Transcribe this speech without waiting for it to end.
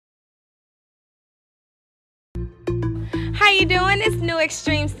you doing? It's New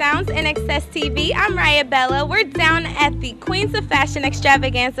Extreme Sounds, NXSTV. I'm Raya Bella. We're down at the Queens of Fashion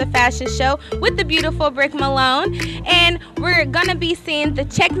Extravaganza fashion show with the beautiful Brick Malone. And we're going to be seeing the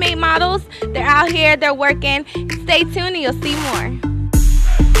CheckMate models. They're out here, they're working. Stay tuned and you'll see more.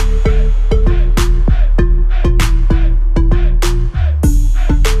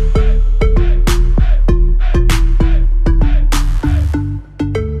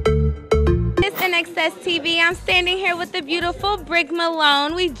 NXSTV. I'm standing here with the beautiful Brick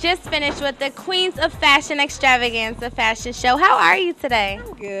Malone. We just finished with the Queens of Fashion Extravaganza fashion show. How are you today?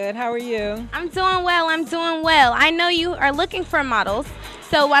 I'm good. How are you? I'm doing well. I'm doing well. I know you are looking for models,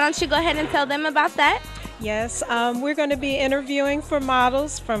 so why don't you go ahead and tell them about that? Yes, we're going to be interviewing for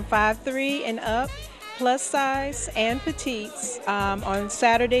models from 5'3" and up, plus size and petites, on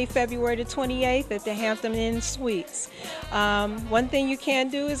Saturday, February the 28th at the Hampton Inn Suites. One thing you can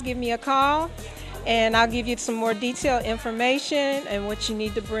do is give me a call, and I'll give you some more detailed information and what you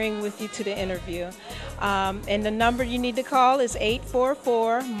need to bring with you to the interview. And the number you need to call is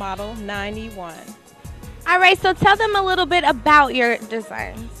 844-MODEL-91. All right, so tell them a little bit about your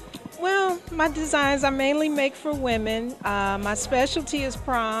designs. Well, my designs I mainly make for women. My specialty is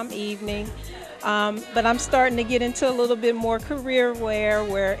prom, evening, but I'm starting to get into a little bit more career wear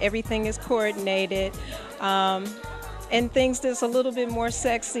where everything is coordinated. And things that's a little bit more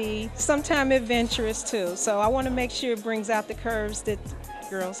sexy, sometimes adventurous too. So I want to make sure it brings out the curves that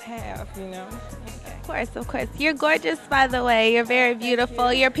girls have, you know. Okay. Of course, of course. You're gorgeous, by the way. You're very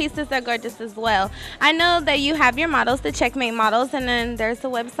beautiful. Your pieces are gorgeous as well. I know that you have your models, the CheckMate models, and then there's a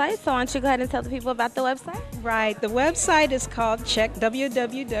website. So why don't you go ahead and tell the people about the website? Right. The website is called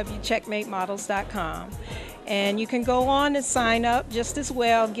www.checkmatemodels.com. And you can go on and sign up just as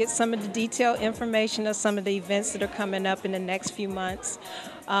well, get some of the detailed information of some of the events that are coming up in the next few months.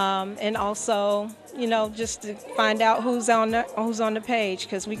 And also, you know, just to find out who's on the page,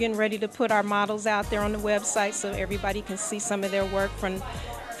 because we're getting ready to put our models out there on the website so everybody can see some of their work from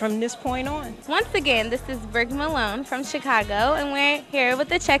this point on. Once again, this is Brick Malone from Chicago, and we're here with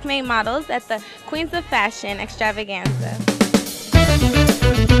the CheckMate models at the Queens of Fashion Extravaganza.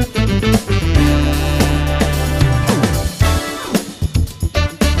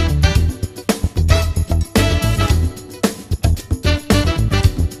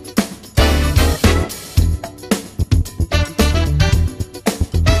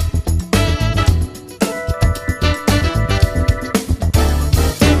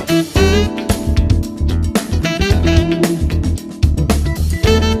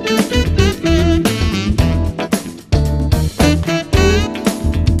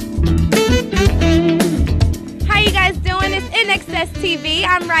 NXSTV.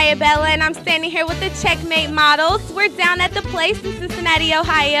 I'm Raya Bella, and I'm standing here with the CheckMate models. We're down at the place in Cincinnati,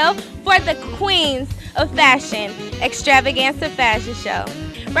 Ohio, for the Queens of Fashion Extravaganza fashion show.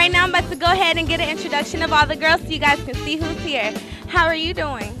 Right now, I'm about to go ahead and get an introduction of all the girls so you guys can see who's here. How are you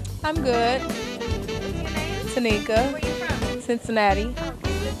doing? I'm good. What's your name? Tanika. Where you from? Cincinnati. Okay,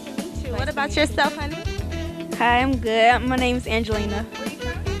 good to meet you. What about yourself, honey? Hi, I'm good. My name is Angelina. Where you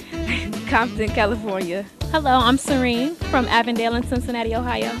from? Compton, California. Hello, I'm Serene from Avondale in Cincinnati,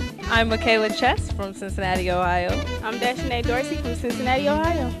 Ohio. I'm Michaela Chess from Cincinnati, Ohio. I'm Dashanae Dorsey from Cincinnati,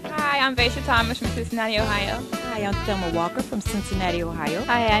 Ohio. Hi, I'm Vaisha Thomas from Cincinnati, Ohio. Hi, I'm Thelma Walker from Cincinnati, Ohio.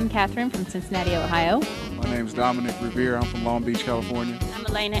 Hi, I'm Catherine from Cincinnati, Ohio. My name is Dominic Revere. I'm from Long Beach, California. I'm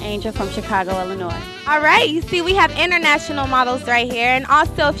Elena Angel from Chicago, Illinois. All right, you see we have international models right here. And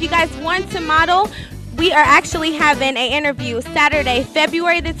also, if you guys want to model, we are actually having an interview Saturday,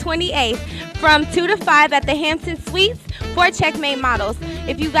 February the 28th from 2 to 5 at the Hampton Suites for CheckMate models.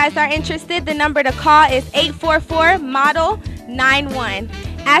 If you guys are interested, the number to call is 844-MODEL-91.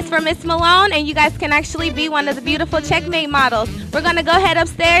 Ask for Miss Malone, and you guys can actually be one of the beautiful CheckMate models. We're going to go ahead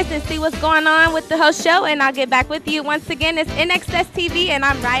upstairs and see what's going on with the whole show, and I'll get back with you. Once again, it's NXSTV, and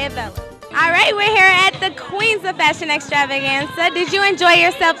I'm Raya Bella. All right, we're here at the Queens of Fashion Extravaganza. Did you enjoy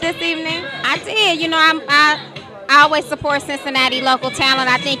yourself this evening? I did. You know, I always support Cincinnati local talent.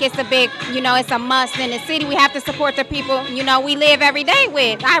 I think it's a big, you know, it's a must in the city. We have to support the people, you know, we live every day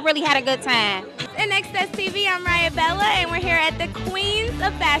with. I really had a good time. NXSTV, I'm Raya Bella, and we're here at the Queens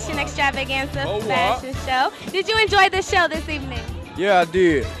of Fashion Extravaganza fashion show. Did you enjoy the show this evening? Yeah, I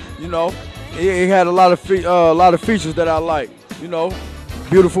did. You know, it had a lot of features that I like. You know,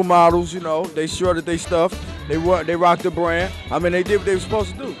 beautiful models. You know, they shorted their stuff. They rocked the brand. I mean, they did what they were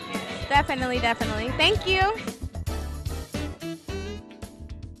supposed to do. Definitely, definitely. Thank you.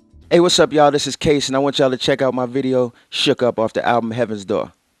 Hey, what's up, y'all? This is Case, and I want y'all to check out my video, Shook Up, off the album Heaven's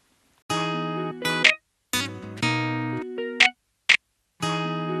Door.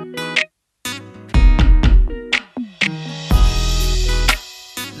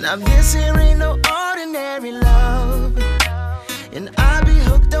 Now this here ain't no ordinary love, and I be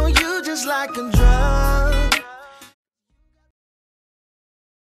hooked on you just like a drug.